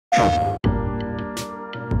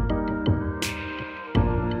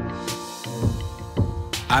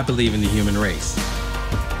I believe in the human race.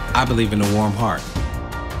 I believe in a warm heart.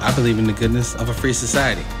 I believe in the goodness of a free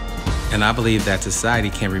society. And I believe that society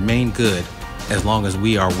can remain good as long as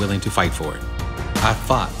we are willing to fight for it. I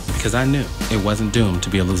fought because I knew it wasn't doomed to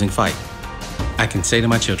be a losing fight. I can say to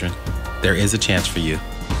my children, there is a chance for you.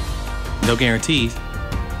 No guarantees,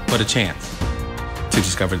 but a chance to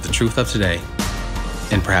discover the truth of today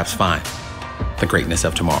and perhaps find the greatness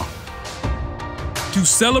of tomorrow. To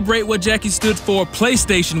celebrate what Jackie stood for,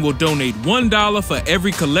 PlayStation will donate $1 for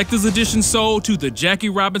every collector's edition sold to the Jackie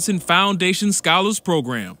Robinson Foundation Scholars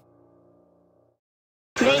Program.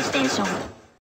 PlayStation